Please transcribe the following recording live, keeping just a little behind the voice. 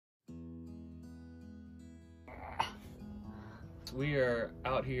We are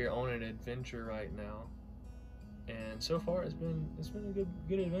out here on an adventure right now, and so far it's been a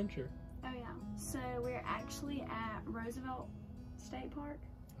good adventure. Oh yeah. So we're actually at Roosevelt State Park,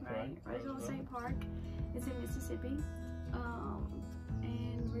 right? Roosevelt State Park. It's in Mississippi,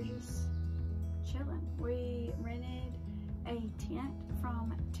 and we're just chilling. We rented a tent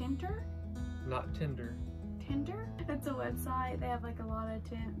from Tinder. Not Tinder. Tinder? It's a website. They have like a lot of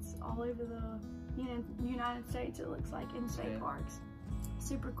tents all over the United States, it looks like, in state parks.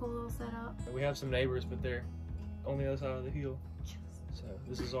 Super cool little setup. We have some neighbors, but they're on the other side of the hill. So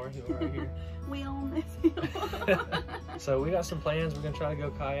this is our hill right here. We own this hill. So we got some plans. We're gonna try to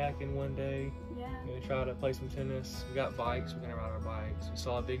go kayaking one day. Yeah. We're gonna try to play some tennis. We got bikes. We're gonna ride our bikes. We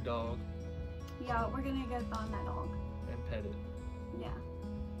saw a big dog. Yeah, we're gonna go find that dog. And pet it. Yeah.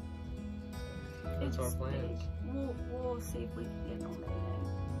 That's our plans. We'll see if we can get on there.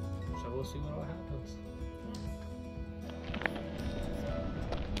 So we'll see what happens.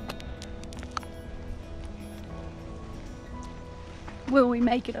 Will we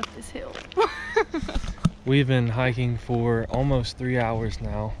make it up this hill? We've been hiking for almost 3 hours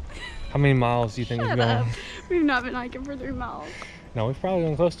now. How many miles do you think we've gone? We've not been hiking for 3 miles. No, we've probably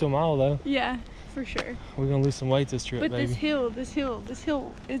gone close to a mile though. Yeah, for sure. We're gonna lose some weight this trip, but baby. This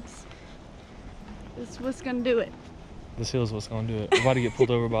hill, it's what's gonna do it. This hill's what's gonna do it. We're about to get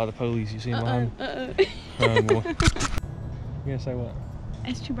pulled over by the police. You see him behind? Oh boy. You gonna say what?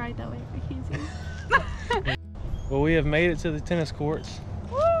 It's too bright that way. I can't see. Well, we have made it to the tennis courts.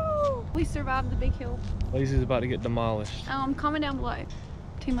 Woo! We survived the big hill. Lacey's about to get demolished. Comment down below.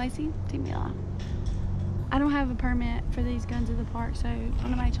 Team Lacey, Team Eli. I don't have a permit for these guns at the park, so I'm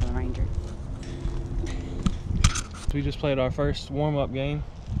gonna tell the ranger. We just played our first warm-up game.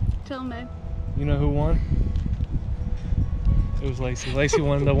 Tell them no. You know who won? It was Lacey. Lacey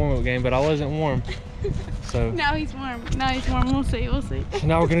won the warm-up game, but I wasn't warm. So now he's warm. Now he's warm. We'll see. We'll see. So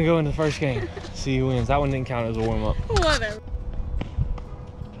now we're gonna go into the first game. See who wins. That one didn't count as a warm-up. Whatever.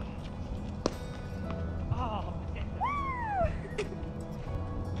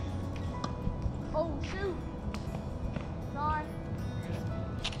 Oh shoot! Sorry.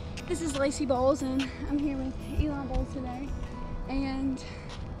 This is Lacey Boles, and I'm here with Eli Boles today, and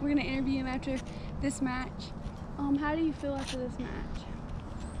we're gonna interview him after this match. How do you feel after this match?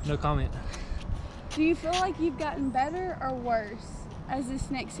 No comment. Do you feel like you've gotten better or worse as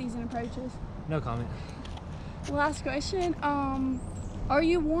this next season approaches? No comment. Last question. Are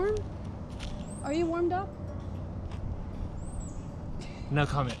you warm? Are you warmed up? No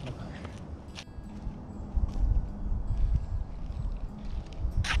comment. No comment.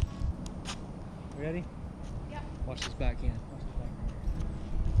 Ready? Yep. Watch this back end.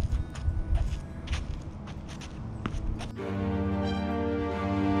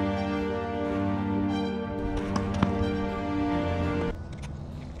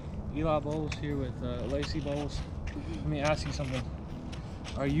 Eli Boles here with Lacey Boles. Let me ask you something.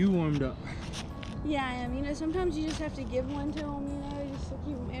 Are you warmed up? Yeah, I am. You know, sometimes you just have to give one to them, you know, just to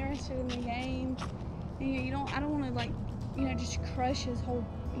keep them interested in the game. And, I don't want to, like, just crush his whole,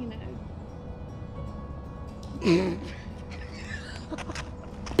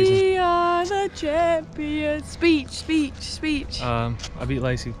 We are the champions. Speech. I beat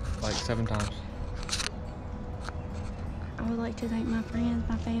Lacey like 7 times. I would like to thank my friends,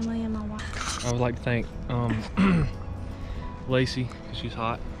 my family, and my wife. I would like to thank Lacey, because she's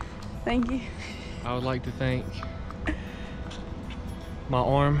hot. Thank you. I would like to thank my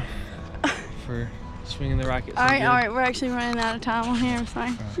arm for swinging the racket. All right, we're actually running out of time on here, I'm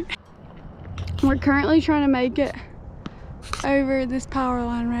sorry. We're currently trying to make it over this power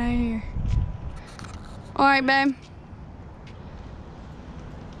line right here. All right, babe.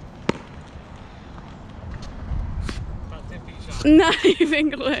 Not even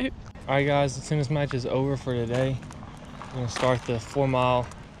close. Alright guys, the tennis match is over for today. We're gonna start the 4 mile,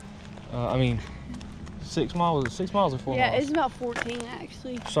 6 miles, was it 6 miles or 4 miles? Yeah, it's about 14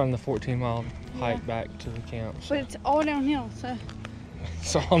 actually. Starting the 14-mile hike back to the camp. So. But it's all downhill, so.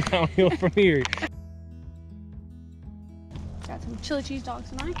 It's all downhill from here. Got some chili cheese dogs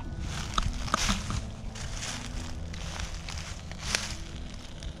tonight.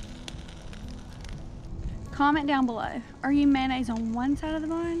 Comment down below. Are you mayonnaise on one side of the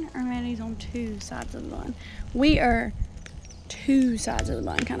bun or mayonnaise on 2 sides of the bun? We are 2 sides of the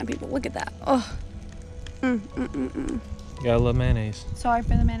bun kind of people. Look at that. Oh. Gotta love mayonnaise. Sorry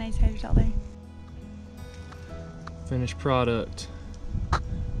for the mayonnaise haters out there. Finished product.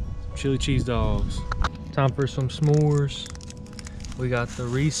 Chili cheese dogs. Time for some s'mores. We got the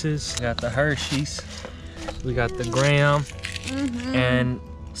Reese's, we got the Hershey's, we got the Graham, and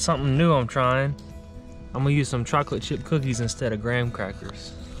something new I'm trying. I'm gonna use some chocolate chip cookies instead of graham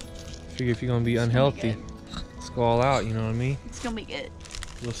crackers. Figure if you're gonna be unhealthy, let's go all out, you know what I mean? It's gonna be good.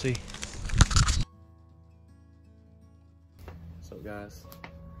 We'll see. So guys,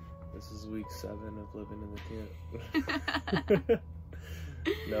 this is week 7 of living in the tent.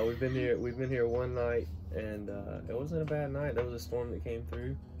 No, we've been here one night, and it wasn't a bad night. There was a storm that came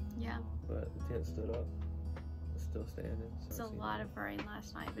through. Yeah. But the tent stood up. It's still standing. So it was a lot of rain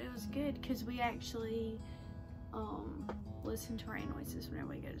last night, but it was good because we actually listen to rain noises whenever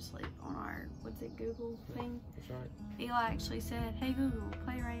we go to sleep on our, what's it, Google thing? That's right. Eli actually said, "Hey Google,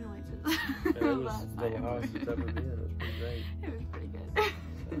 play rain noises." And it was the loudest it's ever been. It was pretty great. It was pretty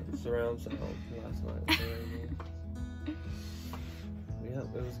good. Surround sound last night was very good. Yeah,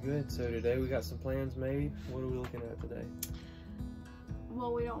 it was good. So today we got some plans made. What are we looking at today?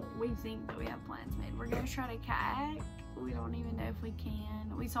 Well, we think that we have plans made. We're gonna try to kayak. We don't even know if we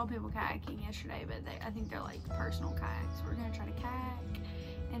can. We saw people kayaking yesterday, but I think they're like personal kayaks. We're gonna try to kayak,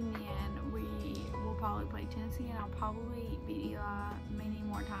 and then we will probably play Tennessee, and I'll probably beat Eli many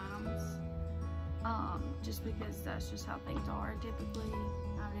more times. Just because that's just how things are. Typically,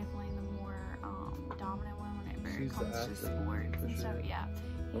 I'm definitely the more dominant one whenever it comes to sports, and so yeah.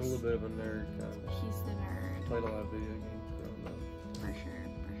 I'm a little bit of a nerd, kind of. He's the nerd. Played a lot of video games growing up. For sure.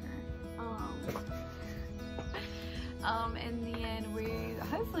 In the end, we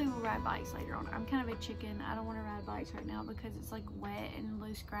hopefully will ride bikes later on. I'm kind of a chicken. I don't want to ride bikes right now because it's like wet and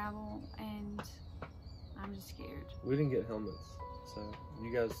loose gravel, and I'm just scared. We didn't get helmets, so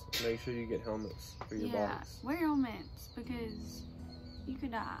you guys make sure you get helmets for your bikes. Wear helmets because you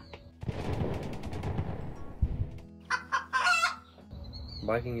could die.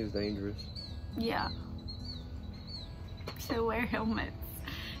 Biking is dangerous. Yeah. So wear helmets.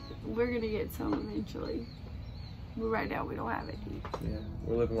 We're gonna get some eventually. But right now we don't have it. Yeah,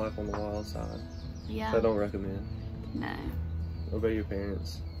 we're living life on the wild side. Yeah. So I don't recommend. No. Obey your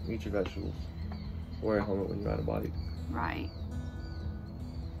parents. Eat your vegetables. Wear a helmet when you ride a bike. Right.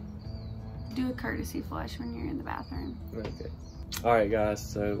 Do a courtesy flush when you're in the bathroom. Okay. Alright guys,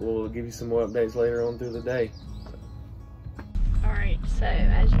 so we'll give you some more updates later on through the day. Alright, so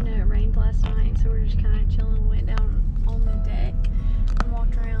as you know, it rained last night, so we're just kind of chilling. Went down on the deck and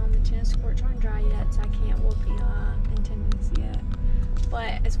walked around. The tennis courts aren't dry yet, so I can't whoop Eli in tennis yet.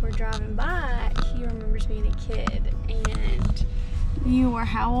 But as we're driving by, he remembers being a kid. And you were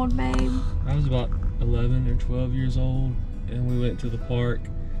how old, babe? I was about 11 or 12 years old, and we went to the park.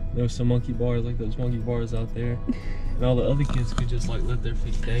 There was some monkey bars, like those monkey bars out there. And all the other kids could just like let their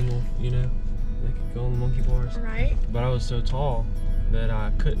feet dangle, you know? They could go on the monkey bars. Right. But I was so tall that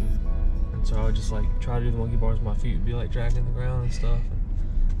I couldn't. And so I would just like try to do the monkey bars with my feet. Would be like dragging the ground and stuff.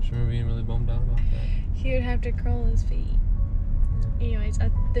 And I just remember being really bummed out about that. He would have to curl his feet. Yeah. Anyways,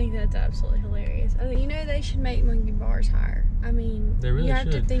 I think that's absolutely hilarious. I think, you know, they should make monkey bars higher. I mean, they really you have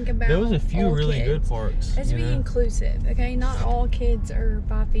to think about there was a few really kids. good parks. Let's be inclusive, okay? Not all kids are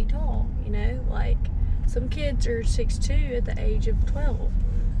 5 feet tall, you know? Like, some kids are 6'2" at the age of 12.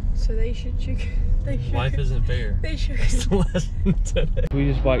 So they should Life isn't fair. They should. It's the lesson today. We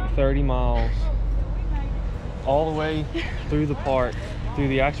just biked 30 miles all the way through the park, through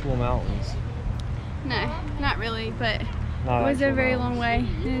the actual mountains. No, not really, but Not it was a very mountains. long way.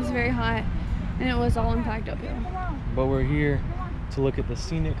 It was very hot, and it was all impact uphill. But we're here to look at the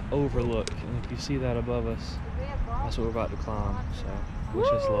scenic overlook, and if you see that above us, that's what we're about to climb. So wish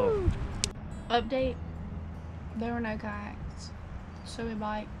us luck. Update: there were no kayaks, so we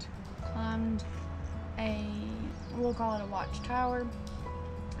biked, climbed we'll call it a watchtower,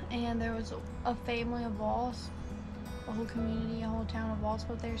 and there was a family of wasps, a whole community, a whole town of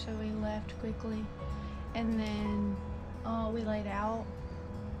wasps up there, so we left quickly, and then we laid out,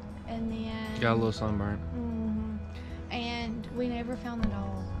 and then Got a little sunburn. And we never found the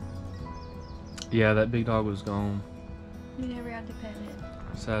dog. Yeah, that big dog was gone. We never got to pet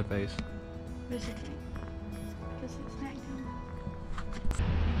it. Sad face. Because it's snack time.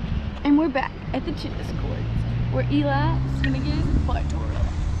 And we're back at the tennis courts where Eli is gonna get his butt tore up.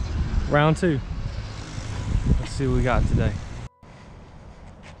 Round 2. Let's see what we got today.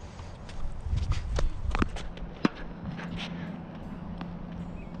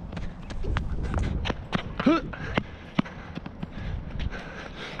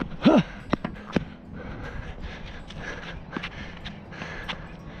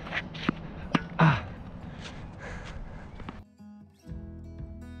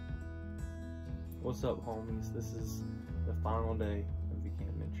 What's up, homies? This is the final day of the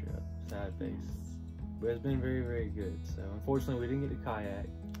camping trip. Sad face. But it's been very, very good. So unfortunately we didn't get to kayak.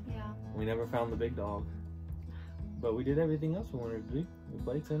 Yeah. We never found the big dog. But we did everything else we wanted to do. We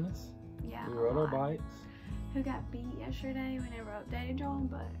played tennis. Yeah. We rode our bikes. Who got beat yesterday? We never updated y'all,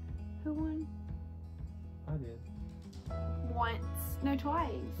 but who won? I did. Once. No,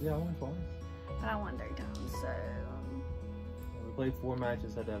 twice. Yeah, I won twice. But I won 3 times, so. We played 4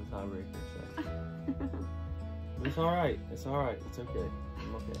 matches, had to have a tiebreaker, so. But it's alright. It's alright. It's okay.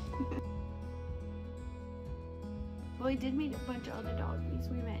 I'm okay. Well, we did meet a bunch of other doggies.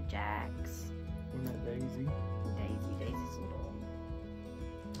 We met Jax. We met Daisy. Daisy's a little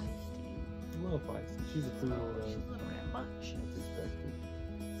feisty. A little feisty. She's a poodle, though. She's a little rambunctious. That's expected.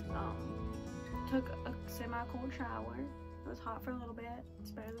 Took a semi-cold shower. It was hot for a little bit.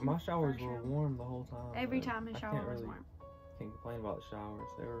 It's better than My showers were warm the whole time. Every time his shower was warm. Can't complain about the showers.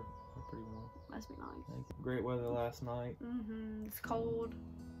 They were pretty warm. Must be nice. Great weather last night. It's cold.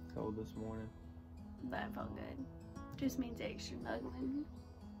 Cold this morning. That felt good. Just means extra snuggling.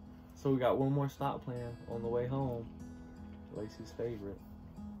 So we got one more stop planned on the way home. Lacey's favorite.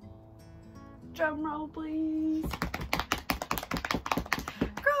 Drum roll, please.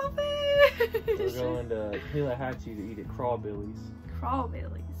 Crawfish! We're going to Hillahatchee to eat at Crawbilly's.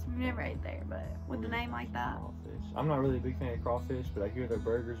 Crawbilly's. We've never ate there, but with a name like that. Crawfish. I'm not really a big fan of crawfish, but I hear their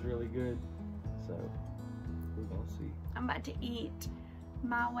burger's really good. So we're going to see. I'm about to eat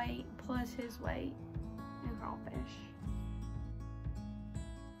my weight plus his weight in crawfish.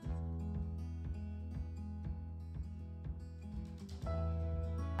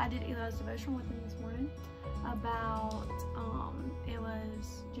 I did Eli's devotional with him this morning about, it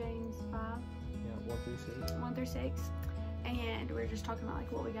was James 5. Yeah, 1 through 6. 1 through 6. And we were just talking about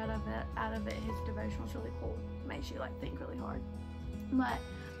like what we got out of it. His devotional is really cool. Makes you like think really hard. But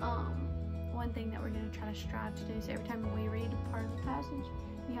one thing that we're gonna try to strive to do is every time we read a part of the passage,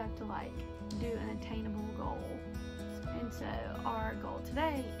 you have to like do an attainable goal. And so our goal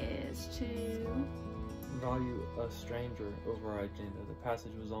today is to value a stranger over our agenda. The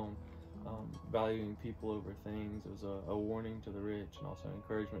passage was on valuing people over things. It was a warning to the rich and also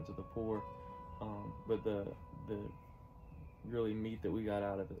encouragement to the poor. But the really meat that we got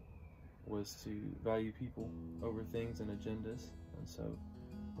out of it was to value people over things and agendas. And so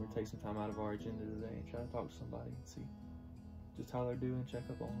we're gonna take some time out of our agenda today and try to talk to somebody and see just how they're doing, check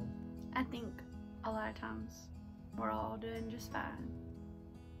up on them. I think a lot of times we're all doing just fine.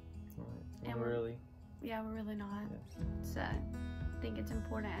 Right. And we're really not. Yeah. So I think it's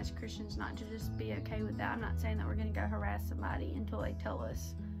important as Christians not to just be okay with that. I'm not saying that we're gonna go harass somebody until they tell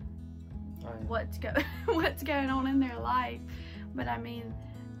us what's going on in their life, but I mean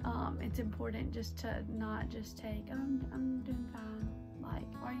it's important just to not just take I'm doing fine, like,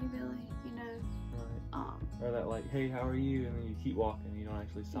 are you really, you know? Right. Or that like, hey, how are you, and then you keep walking, you don't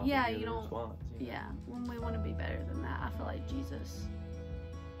actually stop. Yeah, and you don't. Response, you know? Yeah, when we want to be better than that, I feel like Jesus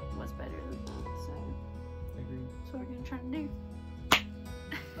was better than that. So Agreed. that's what we're gonna try to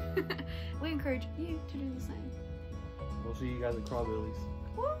do. We encourage you to do the same. We'll see you guys at Crawbilly's.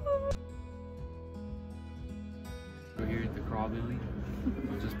 Woo! We're here at the Crawbilly.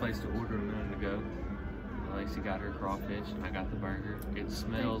 We just placed an order a minute ago. Lacey got her crawfish and I got the burger. It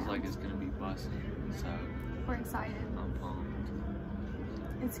smells like it's gonna be busting, so We're excited. I'm pumped.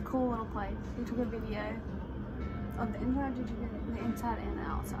 It's a cool little place. We took a video of the inside. Did you get it? The inside and the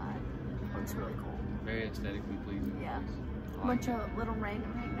outside. Looks really cool. Very aesthetically pleasing. Yeah. Place. A bunch of little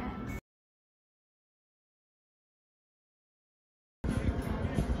random knickknacks.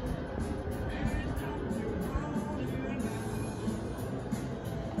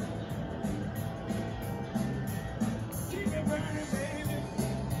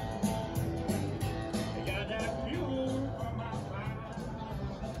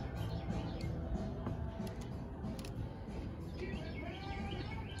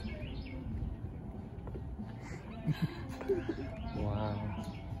 Wow.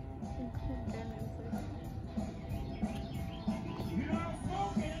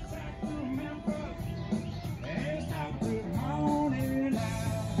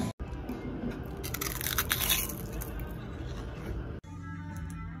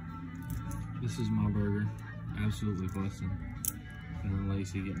 This is my burger, absolutely busting. And then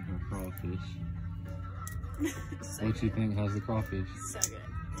Lacey getting her crawfish. So What do you think? How's the crawfish? So good.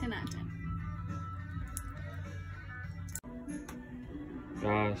 10 out of 10.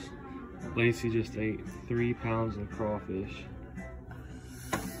 Gosh, Lacey just ate 3 pounds of crawfish.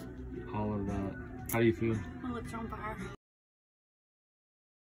 All of that. How do you feel? My lips are on fire.